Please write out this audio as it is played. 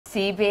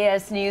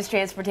CBS News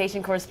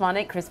transportation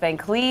correspondent Kris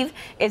Cleave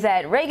is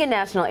at Reagan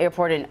National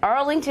Airport in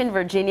Arlington,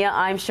 Virginia.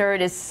 I'm sure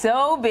it is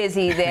so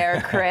busy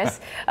there, Kris.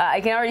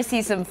 I can already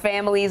see some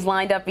families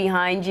lined up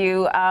behind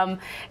you.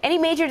 Any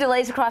major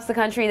delays across the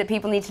country that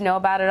people need to know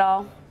about at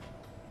all?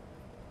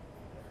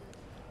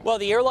 Well,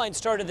 the airline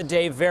started the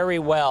day very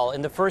well.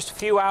 In the first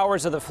few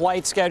hours of the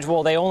flight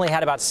schedule, they only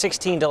had about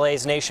 16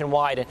 delays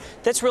nationwide. And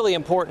that's really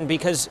important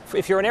because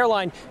if you're an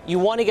airline, you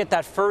want to get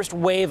that first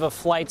wave of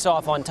flights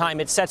off on time.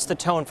 It sets the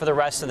tone for the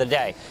rest of the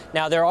day.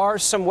 Now, there are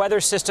some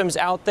weather systems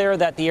out there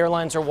that the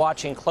airlines are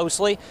watching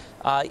closely.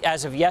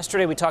 As of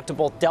yesterday, we talked to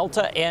both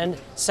Delta and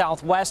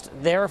Southwest.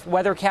 Their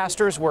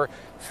weathercasters were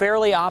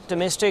fairly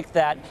optimistic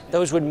that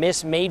those would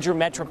miss major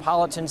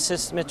metropolitan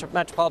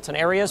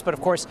areas. But of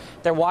course,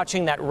 they're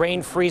watching that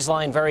rain freeze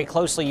line very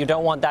closely. You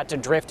don't want that to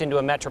drift into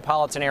a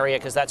metropolitan area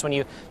because that's when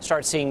you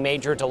start seeing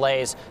major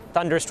delays.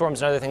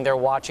 Thunderstorms, another thing they're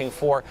watching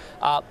for.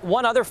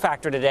 One other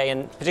factor today,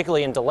 and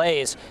particularly in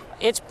delays,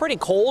 it's pretty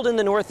cold in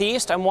the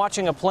Northeast. I'm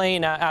watching a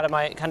plane just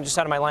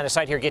out of my line of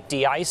sight here get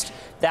de-iced.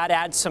 That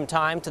adds some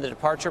time to the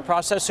departure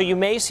process. So you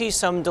may see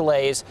some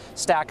delays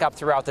stack up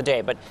throughout the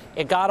day. But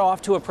it got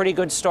off to a pretty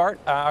good start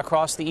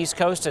across the East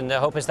Coast, and the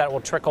hope is that it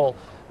will trickle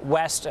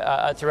west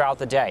throughout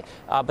the day.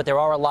 But there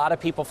are a lot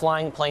of people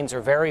flying. Planes are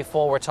very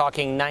full. We're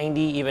talking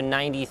 90, even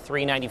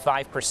 93,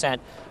 95%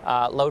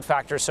 load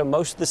factor. So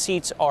most of the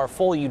seats are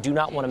full. You do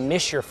not want to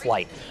miss your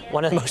flight.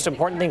 One of the most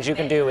important things you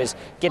can do is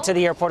get to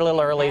the airport a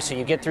little early so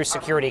you get through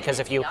security, because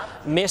if you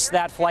miss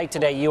that flight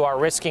today, you are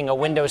risking a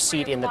window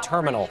seat in the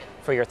terminal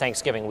for your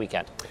Thanksgiving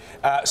weekend.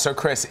 So,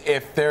 Kris,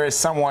 if there is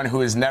someone who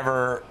has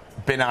never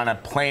been on a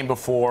plane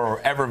before or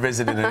ever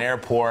visited an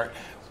airport,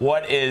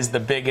 what is the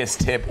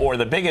biggest tip or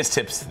the biggest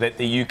tips that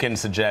you can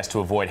suggest to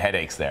avoid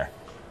headaches there?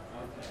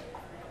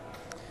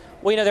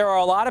 Well, you know, there are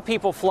a lot of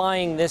people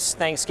flying this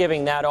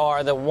Thanksgiving that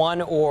are the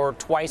one or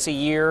twice a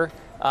year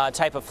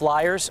type of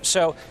flyers.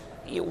 So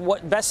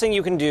what best thing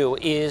you can do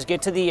is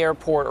get to the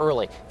airport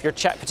early,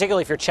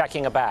 particularly if you're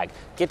checking a bag.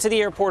 Get to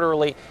the airport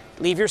early,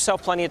 leave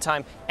yourself plenty of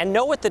time, and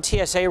know what the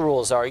TSA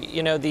rules are.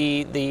 You know,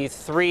 the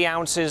 3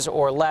 ounces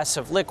or less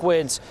of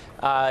liquids,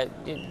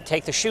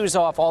 take the shoes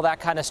off, all that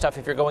kind of stuff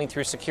if you're going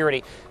through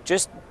security.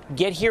 Just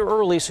get here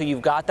early so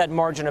you've got that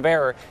margin of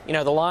error. You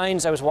know, the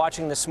lines I was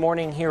watching this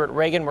morning here at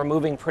Reagan were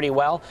moving pretty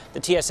well.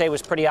 The TSA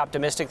was pretty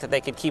optimistic that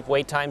they could keep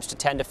wait times to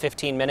 10 to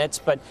 15 minutes,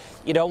 but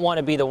you don't want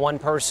to be the one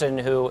person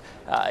who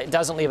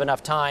doesn't leave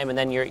enough time, and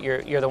then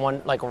you're the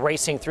one like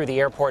racing through the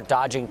airport,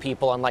 dodging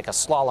people on like a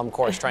slalom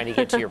course trying to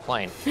get to your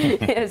plane.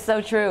 It's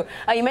so true.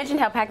 You mentioned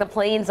how packed the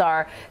planes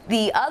are.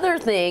 The other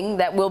thing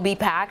that will be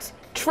packed,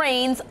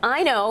 trains.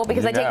 I know,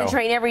 because I take the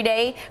train every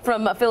day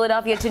from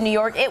Philadelphia to New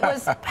York. It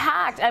was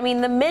packed. I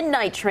mean, the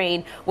midnight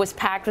train was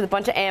packed with a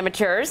bunch of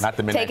amateurs. Not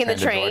the midnight taking train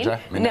the train. To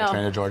Georgia? Midnight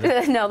train to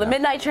Georgia? No, the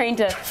midnight train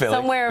to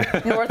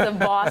somewhere north of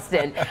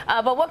Boston.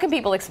 But what can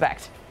people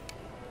expect?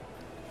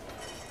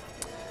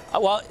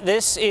 Well,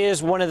 this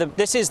is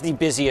the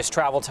busiest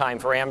travel time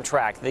for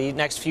Amtrak the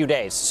next few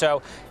days.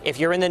 So if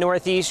you're in the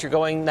Northeast, you're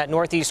going that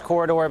Northeast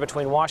corridor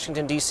between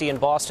Washington, D.C.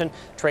 and Boston,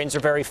 trains are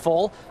very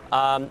full.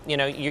 You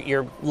know,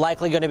 you're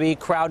likely going to be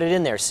crowded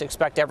in there. So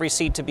expect every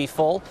seat to be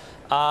full.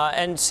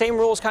 And same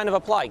rules kind of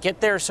apply.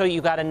 Get there so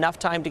you've got enough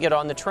time to get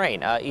on the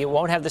train. You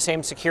won't have the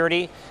same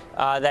security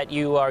that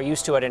you are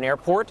used to at an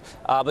airport,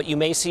 but you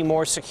may see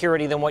more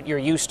security than what you're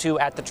used to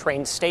at the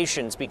train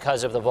stations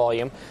because of the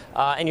volume.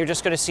 And you're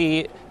just going to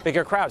see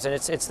bigger crowds. And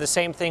it's the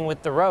same thing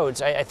with the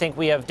roads. I think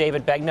we have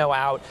David Begnaud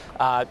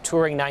out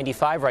touring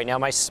 95 right now.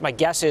 My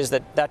guess is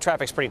that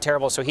traffic's pretty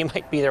terrible, so he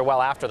might be there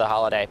well after the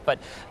holiday. But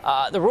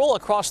the rule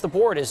across the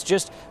board is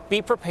just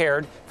be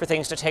prepared for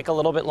things to take a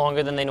little bit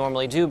longer than they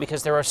normally do,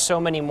 because there are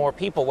so many more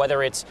people,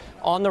 whether it's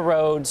on the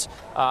roads,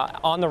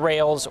 on the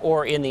rails,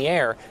 or in the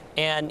air.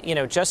 And, you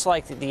know, just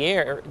like the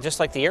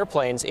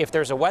airplanes, if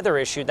there's a weather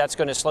issue, that's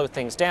going to slow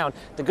things down.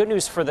 The good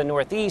news for the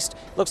Northeast,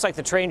 looks like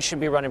the trains should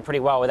be running pretty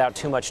well without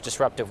too much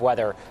disruptive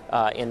weather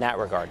in that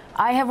regard.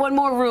 I have one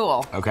more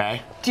rule.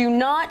 Okay. Do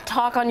not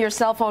talk on your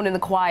cell phone in the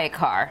quiet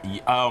car.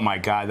 Oh, my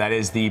God. That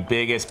is the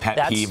biggest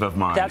pet peeve of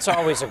mine. That's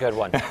always a good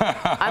one.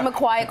 I'm a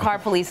quiet car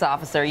police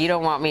officer. You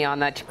don't want me on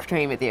that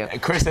train with you.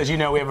 Kris, as you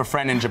know, we have a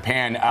friend in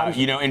Japan.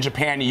 You know, in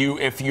Japan,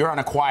 if you're on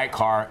a quiet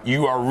car,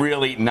 you are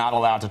really not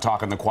allowed to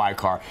talk in the quiet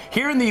car.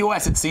 Here in the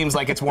U.S., it seems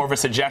like it's more of a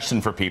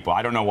suggestion for people.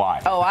 I don't know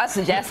why. Oh, I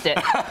suggest it.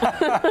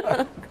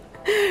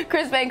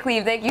 Kris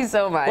Cleave, thank you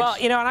so much. Well,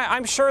 you know, and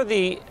I'm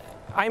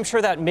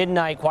sure that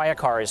midnight quiet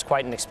car is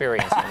quite an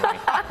experience.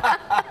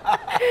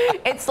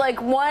 It's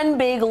like one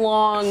big,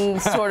 long,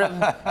 sort of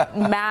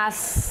mass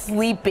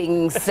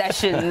sleeping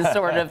session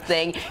sort of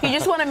thing. You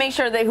just want to make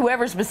sure that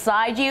whoever's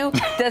beside you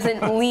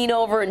doesn't lean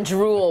over and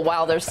drool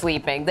while they're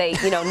sleeping. They,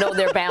 you know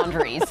their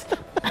boundaries.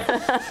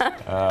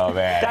 Oh,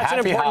 man. That's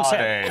Happy an important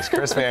holidays,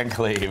 Kris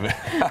Cleave.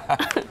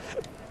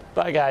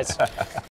 Bye, guys.